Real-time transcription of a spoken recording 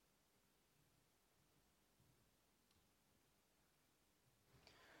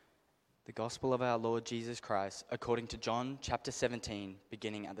The Gospel of our Lord Jesus Christ, according to John chapter 17,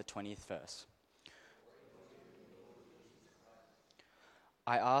 beginning at the 20th verse.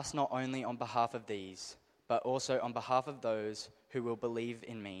 I ask not only on behalf of these, but also on behalf of those who will believe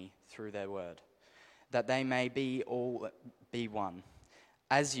in me through their word, that they may be one.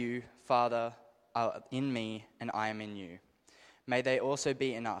 As you, Father, are in me and I am in you, may they also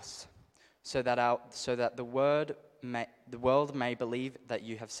be in us, so that the world may believe that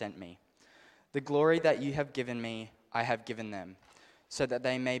you have sent me. The glory that you have given me, I have given them, so that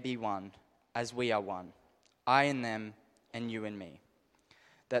they may be one, as we are one, I in them and you in me,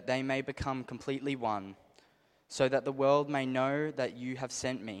 that they may become completely one, so that the world may know that you have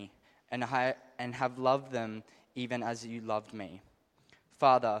sent me and have loved them even as you loved me.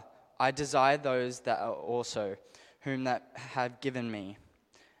 Father, I desire those that are also, whom that have given me,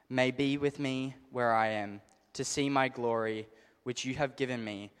 may be with me where I am, to see my glory, which you have given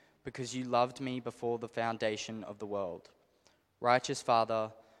me, because you loved me before the foundation of the world. Righteous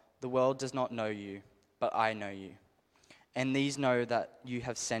Father, the world does not know you, but I know you, and these know that you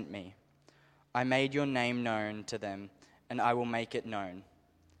have sent me. I made your name known to them, and I will make it known,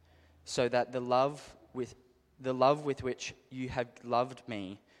 so that the love with which you have loved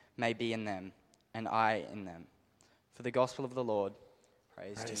me may be in them, and I in them. For the gospel of the Lord,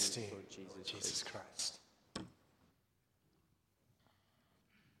 praise to you, Lord Jesus Christ.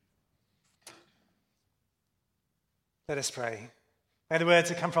 Let us pray. May the words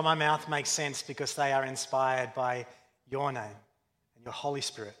that come from my mouth make sense because they are inspired by your name and your Holy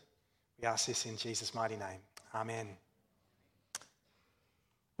Spirit. We ask this in Jesus' mighty name. Amen.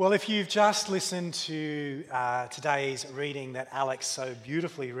 Well, if you've just listened to today's reading that Alex so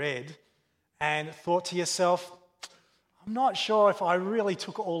beautifully read and thought to yourself, I'm not sure if I really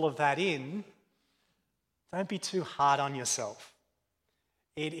took all of that in, don't be too hard on yourself.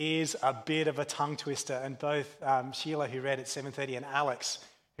 It is a bit of a tongue twister, and both Sheila, who read at 7:30, and Alex,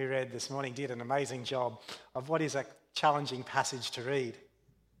 who read this morning, did an amazing job of what is a challenging passage to read.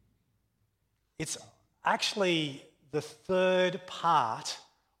 It's actually the third part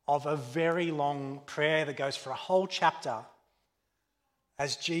of a very long prayer that goes for a whole chapter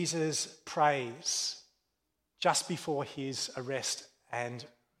as Jesus prays just before his arrest and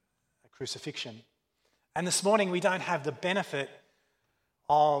crucifixion. And this morning we don't have the benefit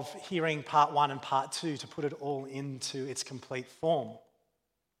of hearing part 1 and part 2 to put it all into its complete form.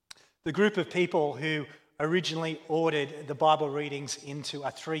 The group of people who originally ordered the Bible readings into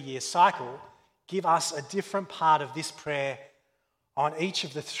a 3-year cycle give us a different part of this prayer on each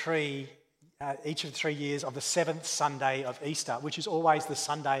of the three years of the 7th Sunday of Easter, which is always the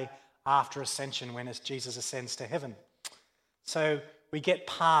Sunday after Ascension when Jesus ascends to heaven. So we get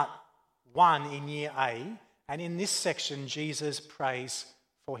part 1 in year A, and in this section Jesus prays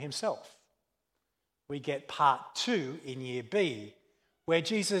for himself. We get part 2 in year B, where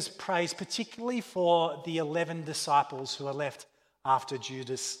Jesus prays particularly for the 11 disciples who are left after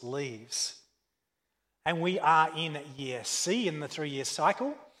Judas leaves. And we are in year C in the 3-year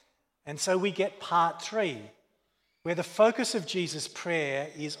cycle, and so we get part 3, where the focus of Jesus' prayer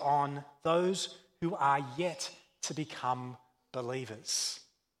is on those who are yet to become believers.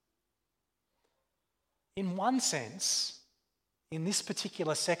 In one sense, in this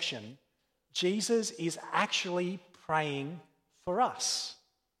particular section, Jesus is actually praying for us,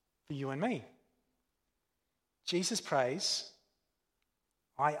 for you and me. Jesus prays,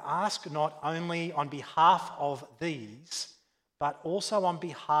 I ask not only on behalf of these, but also on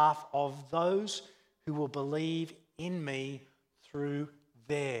behalf of those who will believe in me through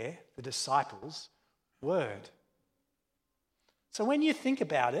the disciples' word. So when you think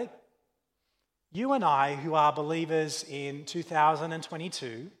about it, you and I, who are believers in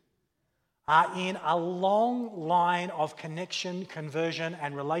 2022, are in a long line of connection, conversion,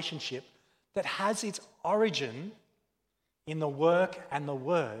 and relationship that has its origin in the work and the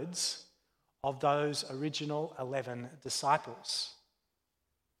words of those original 11 disciples.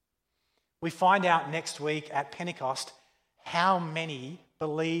 We find out next week at Pentecost how many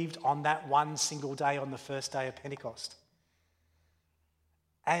believed on that one single day on the first day of Pentecost.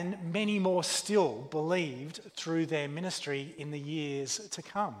 And many more still believed through their ministry in the years to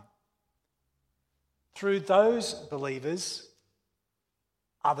come. Through those believers,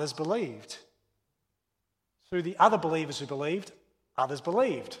 others believed. Through the other believers who believed, others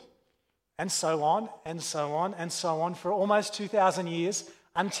believed. And so on, and so on, and so on for almost 2,000 years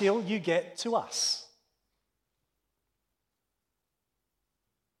until you get to us.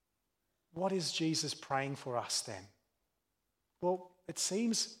 What is Jesus praying for us then? Well, it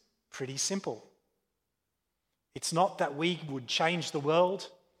seems pretty simple. It's not that we would change the world.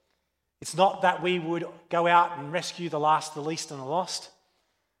 It's not that we would go out and rescue the last, the least, and the lost.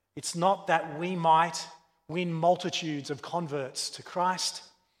 It's not that we might win multitudes of converts to Christ.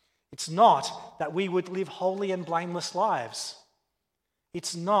 It's not that we would live holy and blameless lives.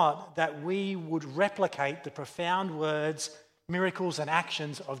 It's not that we would replicate the profound words, miracles, and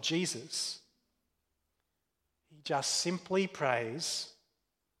actions of Jesus. He just simply prays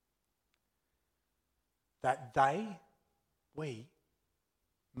that we,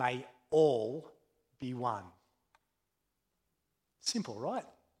 may all be one. Simple, right?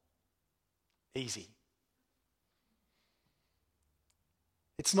 Easy.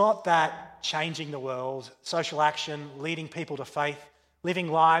 It's not that changing the world, social action, leading people to faith, living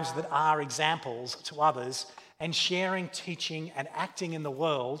lives that are examples to others, and sharing, teaching, and acting in the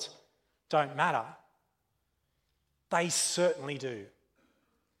world don't matter. They certainly do.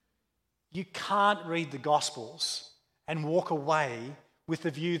 You can't read the Gospels and walk away with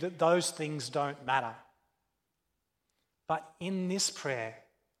the view that those things don't matter. But in this prayer,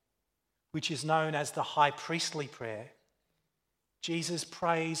 which is known as the high priestly prayer, Jesus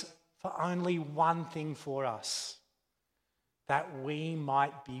prays for only one thing for us, that we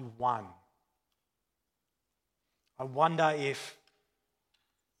might be one. I wonder if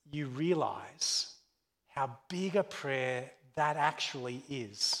you realize how big a prayer that actually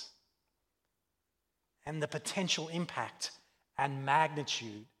is, and the potential impact and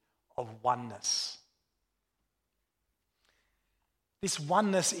magnitude of oneness. This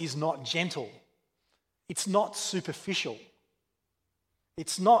oneness is not gentle. It's not superficial.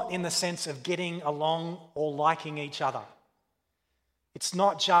 It's not in the sense of getting along or liking each other. It's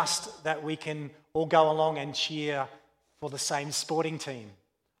not just that we can all go along and cheer for the same sporting team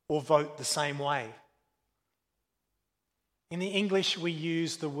or vote the same way. In the English, we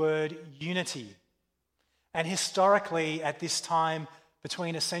use the word unity. And historically, at this time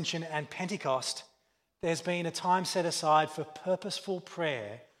between Ascension and Pentecost, there's been a time set aside for purposeful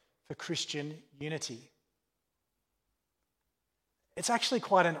prayer for Christian unity. It's actually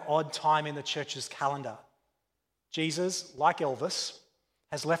quite an odd time in the church's calendar. Jesus, like Elvis,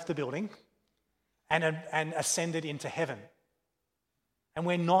 has left the building and ascended into heaven. And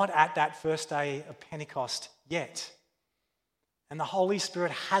we're not at that first day of Pentecost yet. And the Holy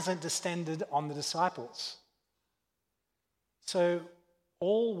Spirit hasn't descended on the disciples. So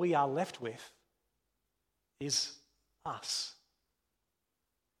all we are left with is us.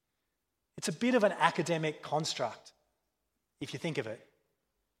 It's a bit of an academic construct, if you think of it.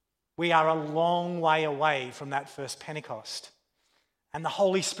 We are a long way away from that first Pentecost, and the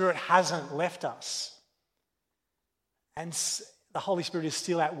Holy Spirit hasn't left us. And the Holy Spirit is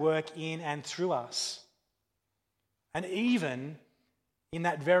still at work in and through us. And even in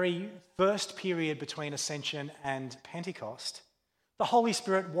that very first period between Ascension and Pentecost, the Holy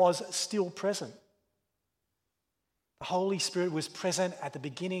Spirit was still present. The Holy Spirit was present at the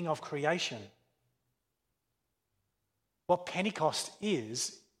beginning of creation. What Pentecost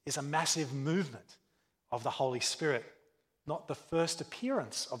is a massive movement of the Holy Spirit, not the first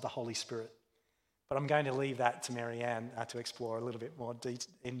appearance of the Holy Spirit. But I'm going to leave that to Marianne to explore a little bit more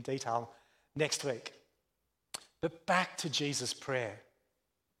in detail next week. But back to Jesus' prayer.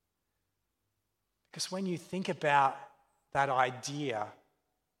 Because when you think about that idea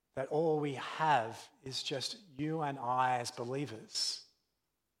that all we have is just you and I as believers,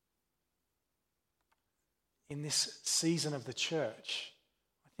 in this season of the church,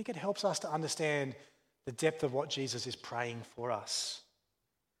 I think it helps us to understand the depth of what Jesus is praying for us.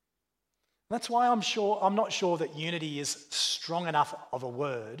 That's why I'm not sure that unity is strong enough of a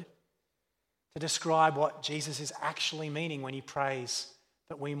word to describe what Jesus is actually meaning when he prays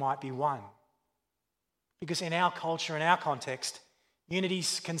that we might be one. Because in our culture, in our context, unity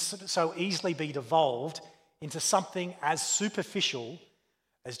can so easily be devolved into something as superficial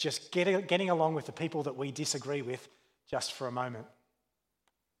as just getting along with the people that we disagree with just for a moment.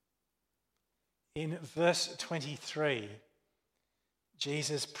 In verse 23,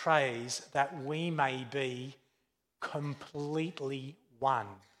 Jesus prays that we may be completely one.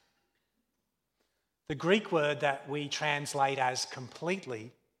 The Greek word that we translate as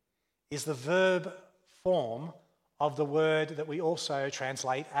completely is the verb form of the word that we also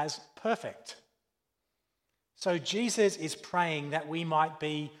translate as perfect. So Jesus is praying that we might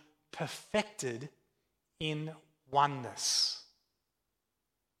be perfected in oneness.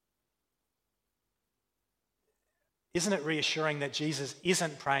 Isn't it reassuring that Jesus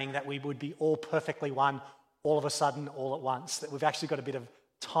isn't praying that we would be all perfectly one all of a sudden, all at once, that we've actually got a bit of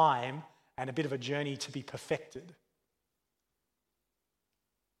time and a bit of a journey to be perfected?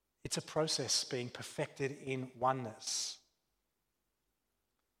 It's a process, being perfected in oneness.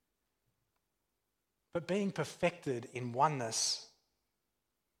 But being perfected in oneness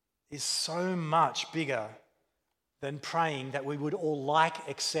is so much bigger than praying that we would all like,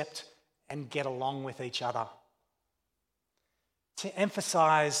 accept, and get along with each other. To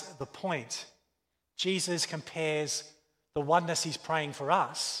emphasize the point, Jesus compares the oneness he's praying for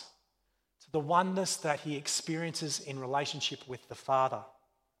us to the oneness that he experiences in relationship with the Father.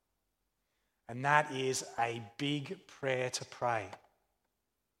 And that is a big prayer to pray.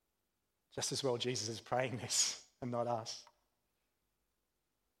 Just as well Jesus is praying this and not us.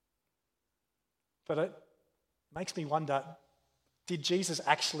 But it makes me wonder, did Jesus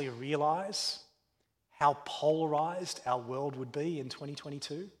actually realize how polarized our world would be in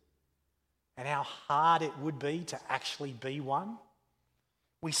 2022? And how hard it would be to actually be one?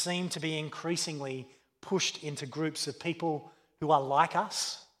 We seem to be increasingly pushed into groups of people who are like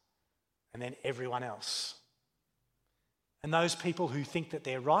us and then everyone else. And those people who think that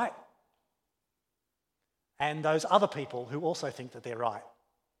they're right, and those other people who also think that they're right,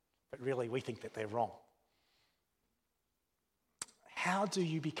 but really we think that they're wrong. How do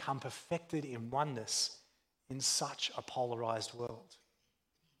you become perfected in oneness in such a polarized world?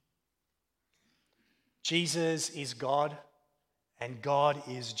 Jesus is God, and God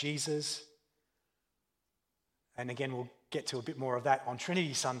is Jesus. And again, we'll get to a bit more of that on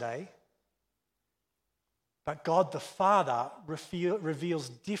Trinity Sunday. But God the Father reveals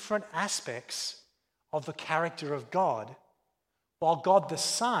different aspects of the character of God, while God the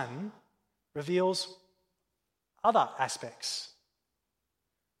Son reveals other aspects.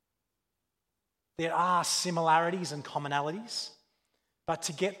 There are similarities and commonalities, but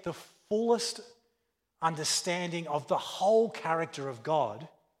to get the fullest understanding of the whole character of God,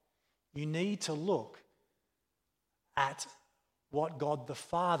 you need to look at what God the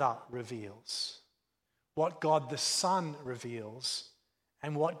Father reveals, what God the Son reveals,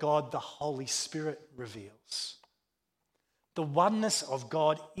 and what God the Holy Spirit reveals. The oneness of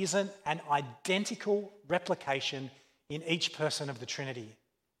God isn't an identical replication in each person of the Trinity.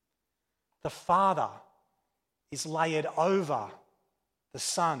 The Father is layered over the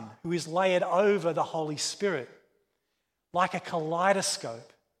Son, who is layered over the Holy Spirit, like a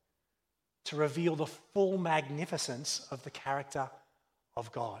kaleidoscope to reveal the full magnificence of the character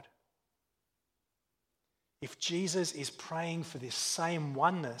of God. If Jesus is praying for this same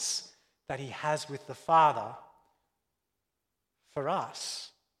oneness that he has with the Father for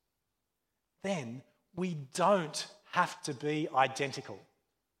us, then we don't have to be identical.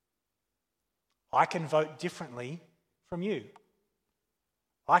 I can vote differently from you.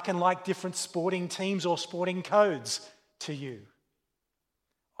 I can like different sporting teams or sporting codes to you.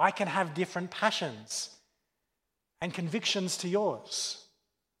 I can have different passions and convictions to yours.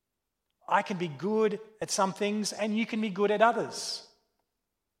 I can be good at some things and you can be good at others.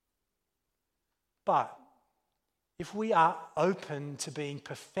 But if we are open to being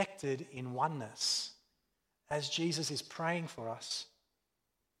perfected in oneness, as Jesus is praying for us,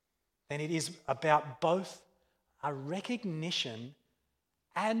 then it is about both a recognition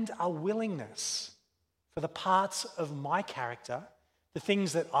and a willingness for the parts of my character, the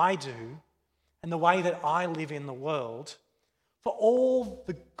things that I do, and the way that I live in the world, for all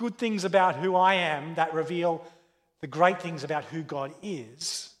the good things about who I am that reveal the great things about who God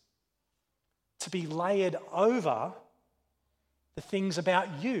is, to be layered over the things about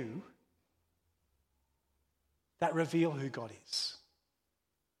you that reveal who God is,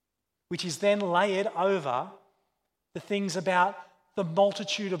 which is then layered over the things about the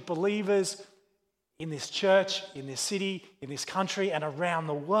multitude of believers in this church, in this city, in this country, and around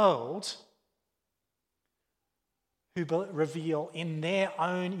the world who reveal in their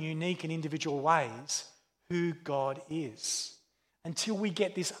own unique and individual ways who God is. Until we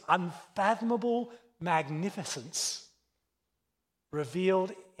get this unfathomable magnificence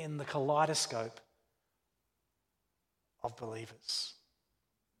revealed in the kaleidoscope of believers.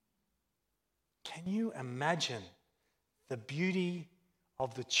 Can you imagine the beauty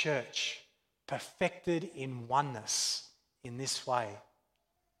of the church perfected in oneness in this way?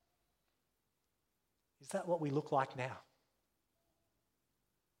 Is that what we look like now?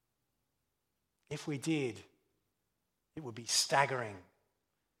 If we did, it would be staggering.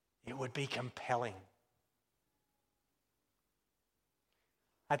 It would be compelling.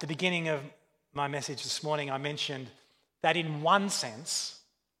 At the beginning of my message this morning, I mentioned that in one sense,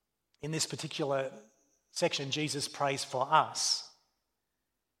 in this particular section, Jesus prays for us.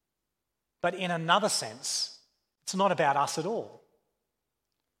 But in another sense, it's not about us at all.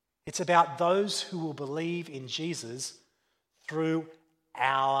 It's about those who will believe in Jesus through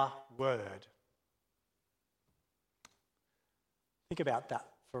our word. Think about that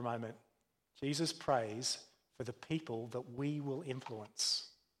for a moment. Jesus prays for the people that we will influence,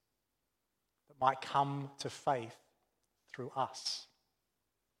 that might come to faith through us.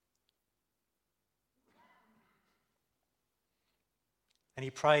 And he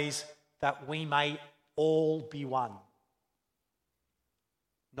prays that we may all be one.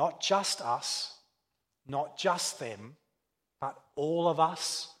 Not just us, not just them, but all of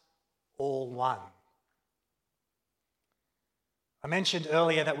us, all one. I mentioned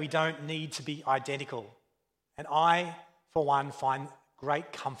earlier that we don't need to be identical, and I, for one, find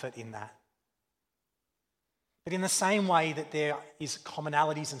great comfort in that. But in the same way that there is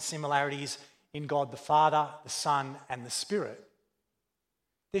commonalities and similarities in God the Father, the Son, and the Spirit,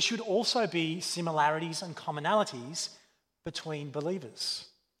 there should also be similarities and commonalities between believers.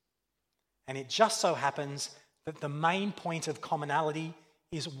 And it just so happens that the main point of commonality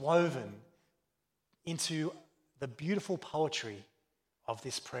is woven into the beautiful poetry of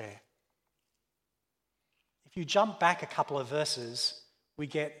this prayer. If you jump back a couple of verses, we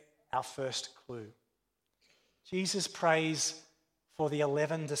get our first clue. Jesus prays for the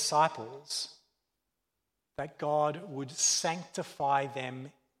 11 disciples that God would sanctify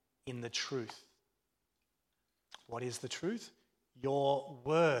them in the truth. What is the truth? Your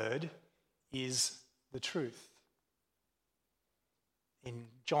word is the truth. In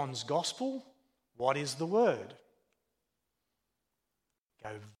John's Gospel, what is the word? Go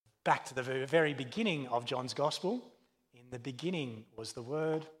back to the very beginning of John's Gospel. In the beginning was the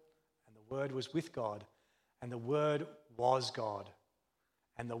Word, and the Word was with God, and the Word was God.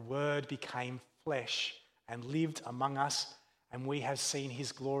 And the Word became flesh and lived among us, and we have seen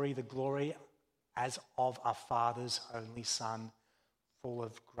his glory, the glory as of our Father's only Son, full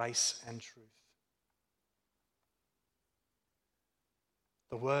of grace and truth.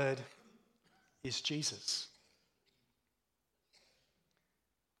 The Word is Jesus.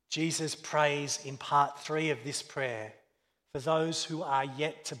 Jesus prays in part 3 of this prayer for those who are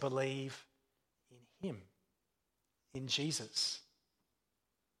yet to believe in him, in Jesus.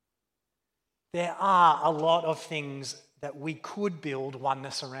 There are a lot of things that we could build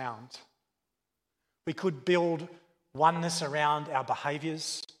oneness around. We could build oneness around our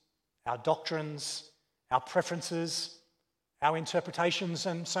behaviours, our doctrines, our preferences, our interpretations,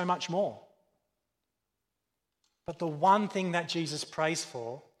 and so much more. But the one thing that Jesus prays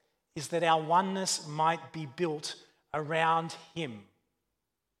for is that our oneness might be built around him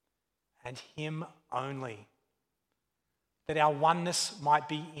and him only. That our oneness might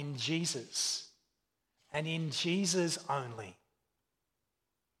be in Jesus and in Jesus only.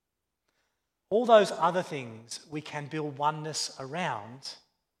 All those other things we can build oneness around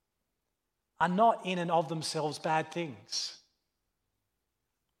are not in and of themselves bad things.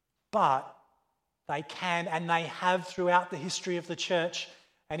 But they can, and they have throughout the history of the church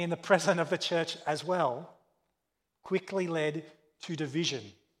and in the present of the church as well, quickly led to division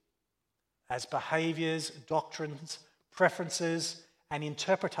as behaviours, doctrines, preferences and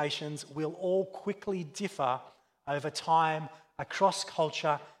interpretations will all quickly differ over time across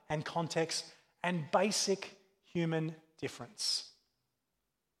culture and context and basic human difference.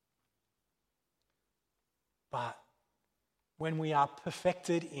 But when we are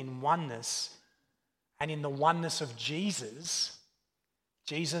perfected in oneness and in the oneness of Jesus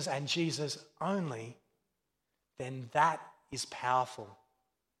and Jesus only, then that is powerful.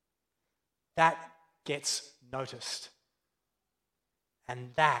 That gets noticed. And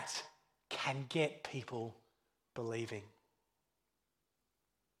that can get people believing.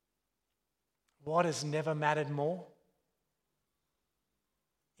 What has never mattered more?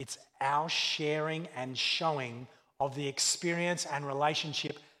 It's our sharing and showing of the experience and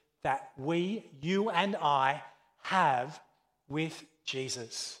relationship that we, you and I, have with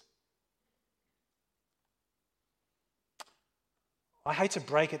Jesus. I hate to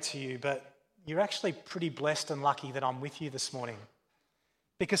break it to you, but you're actually pretty blessed and lucky that I'm with you this morning,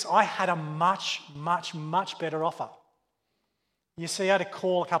 because I had a much, much, much better offer. You see, I had a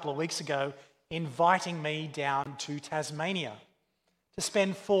call a couple of weeks ago inviting me down to Tasmania to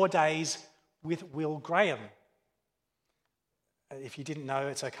spend 4 days with Will Graham. If you didn't know,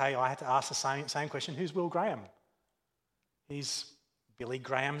 it's okay. I had to ask the same question. Who's Will Graham? He's Billy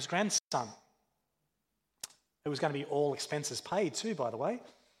Graham's grandson. It was going to be all expenses paid too, by the way.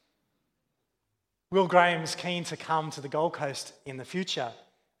 Will Graham's keen to come to the Gold Coast in the future,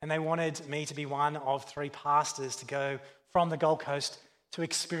 and they wanted me to be one of 3 pastors to go from the Gold Coast to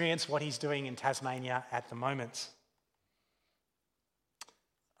experience what he's doing in Tasmania at the moment.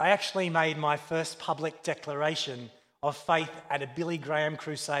 I actually made my first public declaration of faith at a Billy Graham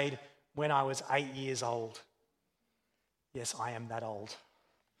crusade when I was 8 years old. Yes, I am that old.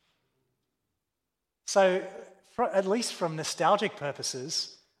 So, at least from nostalgic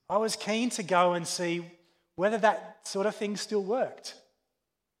purposes, I was keen to go and see whether that sort of thing still worked.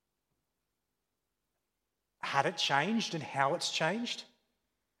 Had it changed and how it's changed?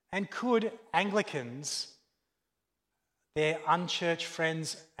 And could Anglicans, their unchurched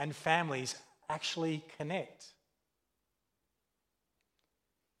friends and families, actually connect?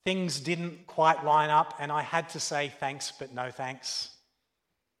 Things didn't quite line up, and I had to say thanks, but no thanks.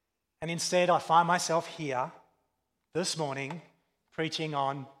 And instead, I find myself here this morning preaching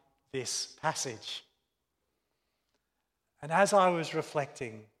on this passage. And as I was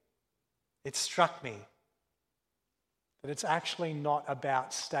reflecting, it struck me that it's actually not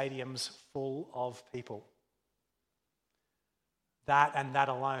about stadiums full of people. That and that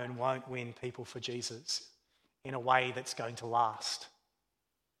alone won't win people for Jesus in a way that's going to last.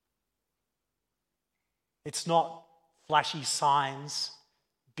 It's not flashy signs,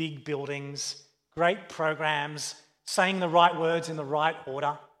 big buildings, great programs, saying the right words in the right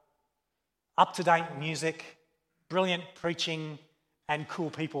order, up-to-date music, brilliant preaching, and cool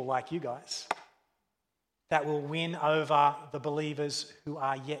people like you guys that will win over the believers who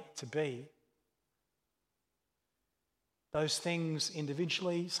are yet to be. Those things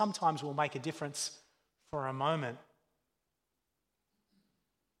individually sometimes will make a difference for a moment.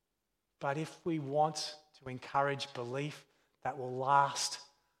 But if we want to encourage belief that will last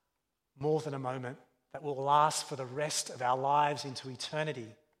more than a moment, that will last for the rest of our lives into eternity,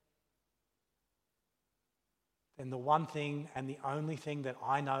 then the one thing and the only thing that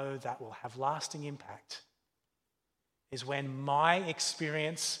I know that will have lasting impact is when my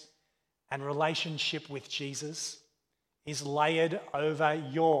experience and relationship with Jesus is layered over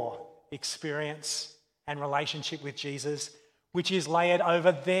your experience and relationship with Jesus, which is layered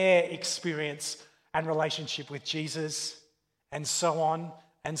over their experience and relationship with Jesus, and so on,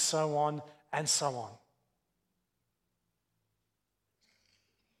 and so on, and so on.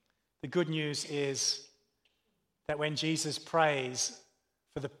 The good news is that when Jesus prays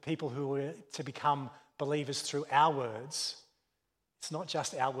for the people who are to become believers through our words, it's not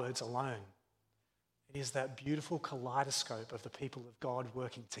just our words alone. It is that beautiful kaleidoscope of the people of God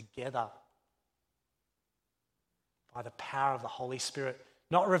working together by the power of the Holy Spirit,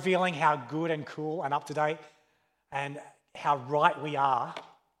 not revealing how good and cool and up to date and how right we are,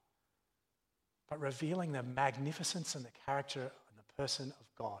 but revealing the magnificence and the character and the person of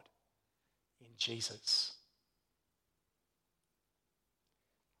God in Jesus.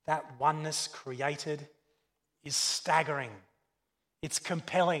 That oneness created is staggering. It's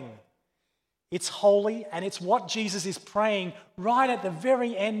compelling. It's holy, and it's what Jesus is praying right at the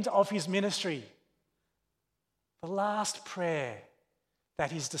very end of his ministry. The last prayer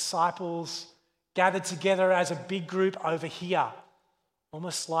that his disciples gathered together as a big group over here,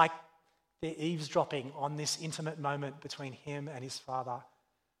 almost like they're eavesdropping on this intimate moment between him and his Father.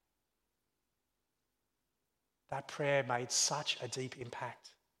 That prayer made such a deep impact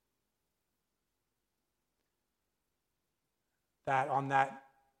that on that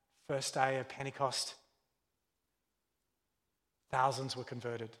first day of Pentecost, thousands were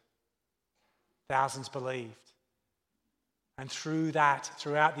converted. Thousands believed. And through that,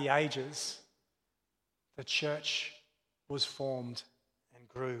 throughout the ages, the church was formed and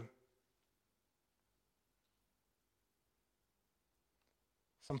grew.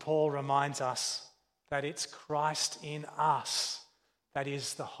 St. Paul reminds us that it's Christ in us that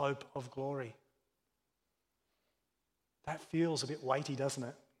is the hope of glory. That feels a bit weighty, doesn't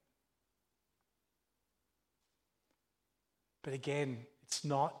it? But again, it's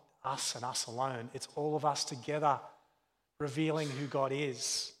not us and us alone. It's all of us together revealing who God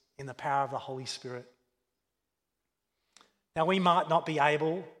is in the power of the Holy Spirit. Now, we might not be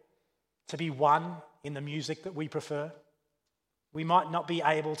able to be one in the music that we prefer. We might not be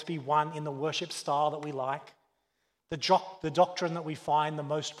able to be one in the worship style that we like, the doctrine that we find the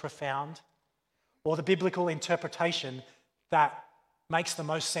most profound, or the biblical interpretation that makes the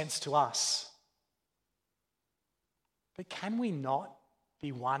most sense to us. But can we not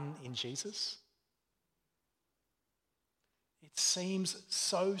be one in Jesus? It seems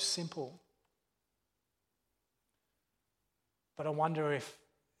so simple. But I wonder if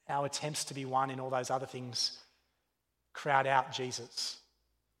our attempts to be one in all those other things crowd out Jesus.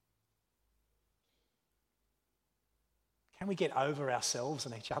 Can we get over ourselves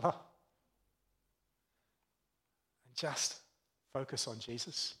and each other and just focus on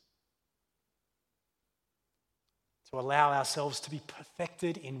Jesus? To allow ourselves to be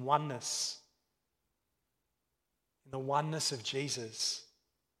perfected in oneness, in the oneness of Jesus.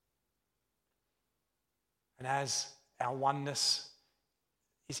 And as our oneness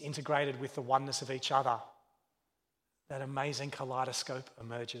is integrated with the oneness of each other, that amazing kaleidoscope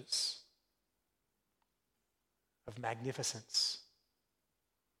emerges of magnificence.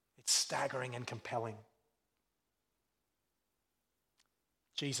 It's staggering and compelling.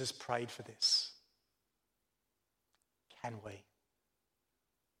 Jesus prayed for this. Can we?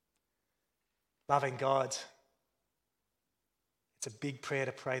 Loving God, it's a big prayer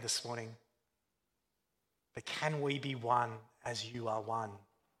to pray this morning. But can we be one as you are one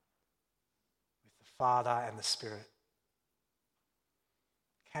with the Father and the Spirit?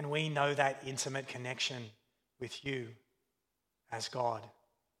 Can we know that intimate connection with you as God?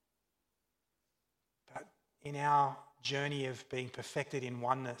 But in our journey of being perfected in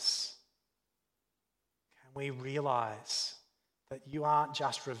oneness, can we realize that you aren't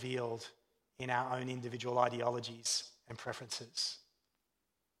just revealed in our own individual ideologies and preferences?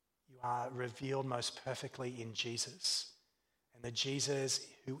 You are revealed most perfectly in Jesus, and the Jesus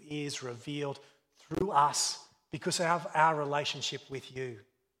who is revealed through us because of our relationship with you.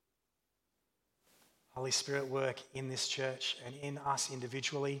 Holy Spirit, work in this church and in us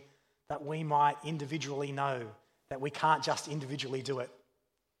individually, that we might individually know that we can't just individually do it,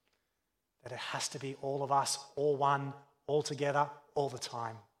 that it has to be all of us, all one, all together, all the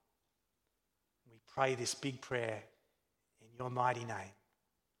time. We pray this big prayer in your mighty name.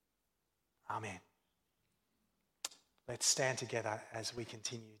 Amen. Let's stand together as we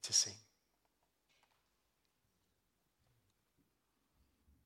continue to sing.